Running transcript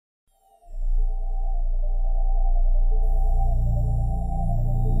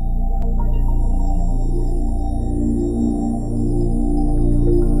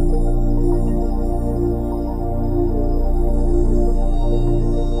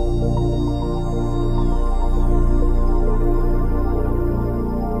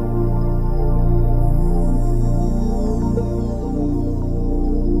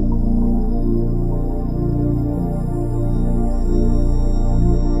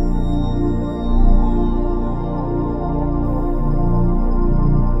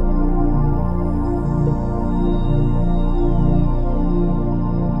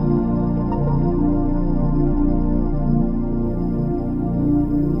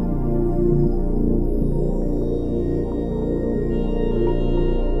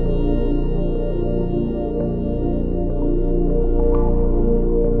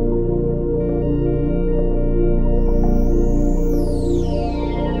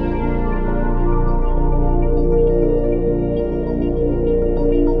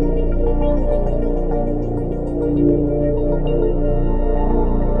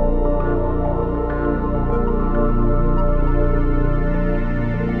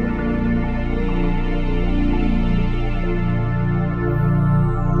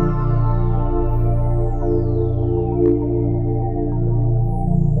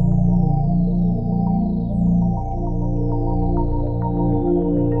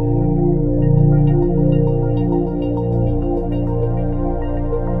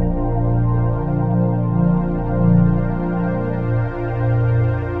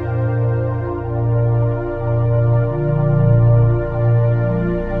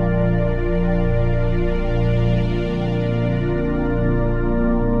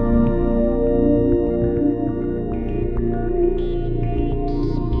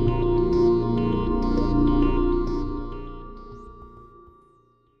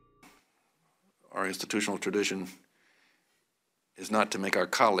our institutional tradition is not to make our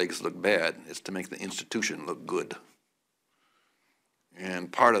colleagues look bad, it's to make the institution look good.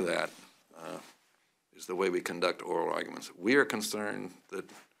 And part of that is the way we conduct oral arguments. We are concerned that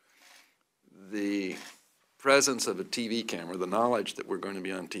the presence of a TV camera, the knowledge that we're going to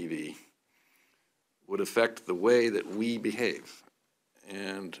be on TV, would affect the way that we behave.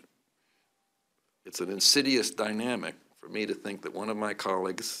 And it's an insidious dynamic for me to think that one of my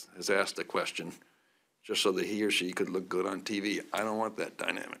colleagues has asked a question just so that he or she could look good on TV. I don't want that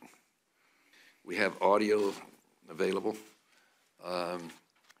dynamic. We have audio available,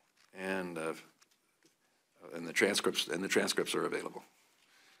 and the transcripts are available.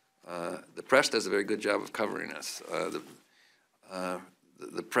 The press does a very good job of covering us.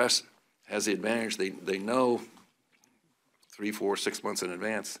 The press has the advantage, they know 3, 4, 6 months in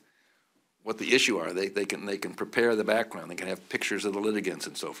advance what the issue are. They can prepare the background. They can have pictures of the litigants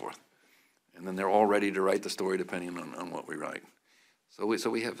and so forth, and then they're all ready to write the story depending on what we write. So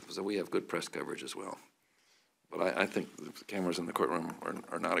we have good press coverage as well. But I think the cameras in the courtroom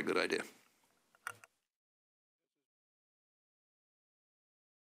are not a good idea.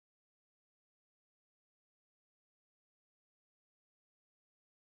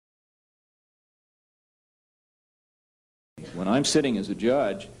 When I'm sitting as a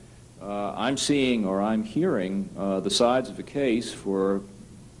judge, I'm seeing or I'm hearing the sides of a case for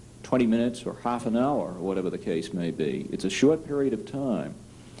 20 minutes or half an hour, or whatever the case may be. It's a short period of time,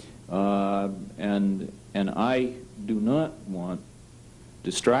 and I do not want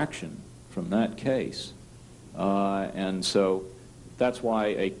distraction from that case, and so that's why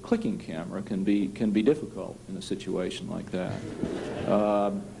a clicking camera can be difficult in a situation like that.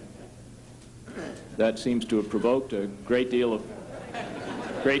 That seems to have provoked a great deal of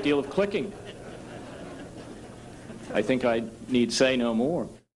clicking. I think I need say no more.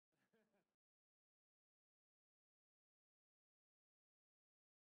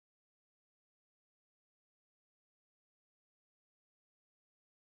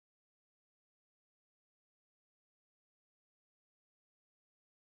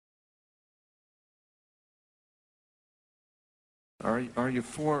 Are you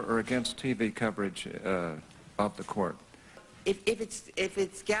for or against TV coverage of the court? If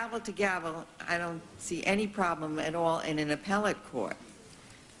it's gavel to gavel, I don't see any problem at all in an appellate court.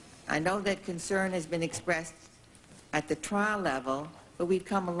 I know that concern has been expressed at the trial level, but we've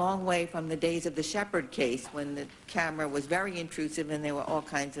come a long way from the days of the Shepard case when the camera was very intrusive and there were all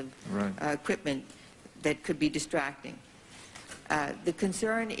kinds of equipment that could be distracting. The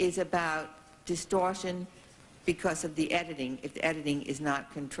concern is about distortion because of the editing, if the editing is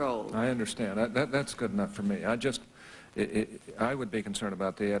not controlled. I understand. That's good enough for me. I would be concerned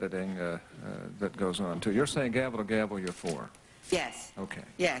about the editing that goes on, too. You're saying gavel to gavel, you're for? Yes. Okay.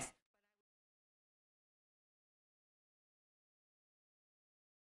 Yes.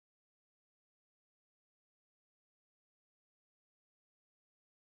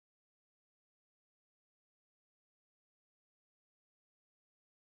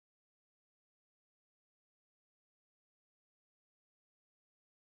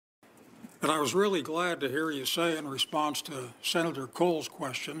 And I was really glad to hear you say in response to Senator Cole's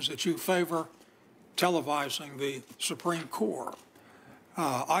questions that you favor televising the Supreme Court.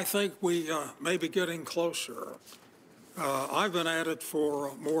 I think we may be getting closer. I've been at it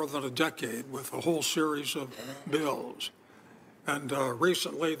for more than a decade with a whole series of bills. And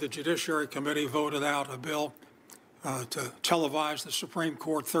recently the Judiciary Committee voted out a bill to televise the Supreme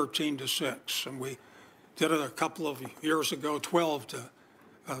Court 13-6. And we did it a couple of years ago,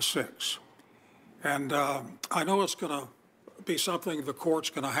 12-6. And I know it's going to be something the court's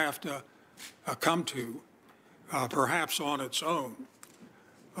going to have to come to, perhaps on its own.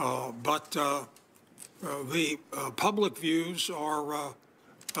 But the public views are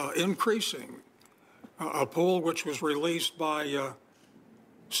increasing. A poll which was released by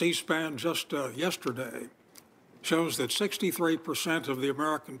C-SPAN just yesterday shows that 63% of the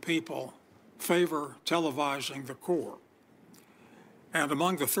American people favor televising the court. And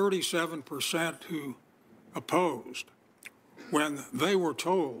among the 37% who opposed, when they were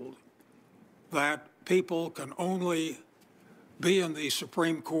told that people can only be in the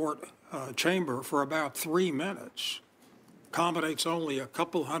Supreme Court chamber for about 3 minutes, accommodates only a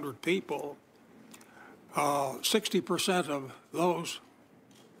couple hundred people, 60% of those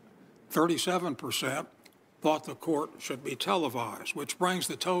 37% thought the court should be televised, which brings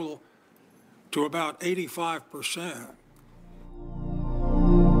the total to about 85%.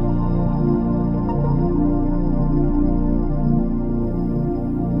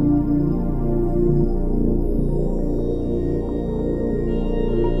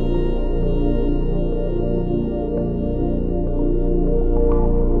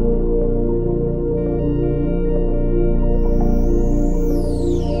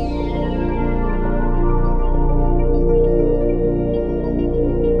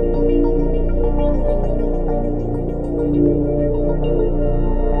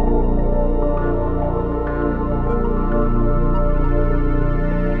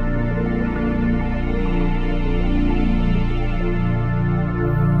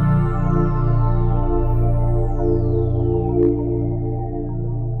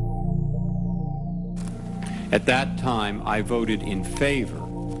 At that time, I voted in favor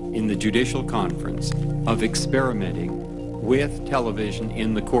in the judicial conference of experimenting with television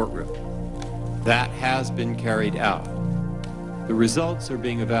in the courtroom. That has been carried out. The results are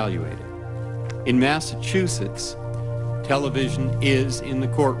being evaluated. In Massachusetts, television is in the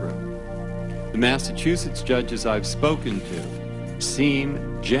courtroom. The Massachusetts judges I've spoken to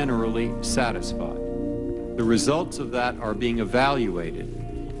seem generally satisfied. The results of that are being evaluated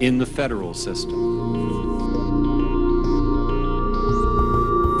in the federal system.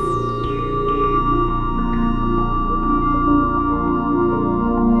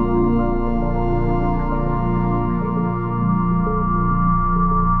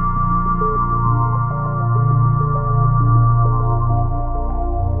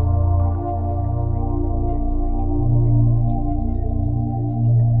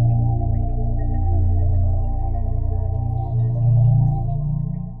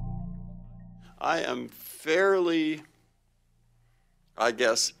 I am fairly, I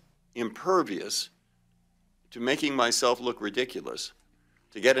guess, impervious to making myself look ridiculous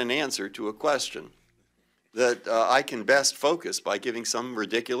to get an answer to a question that I can best focus by giving some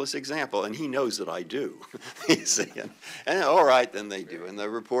ridiculous example, and he knows that I do. He's saying, and all right, then they do, and the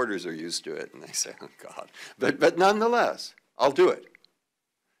reporters are used to it, and they say, oh, God. But nonetheless, I'll do it.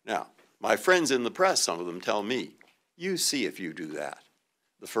 Now, my friends in the press, some of them tell me, you see if you do that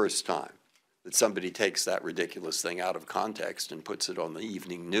the first time, that somebody takes that ridiculous thing out of context and puts it on the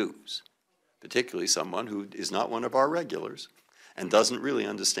evening news, particularly someone who is not one of our regulars and doesn't really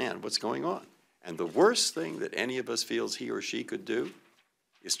understand what's going on. And the worst thing that any of us feels he or she could do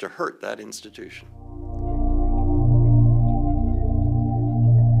is to hurt that institution.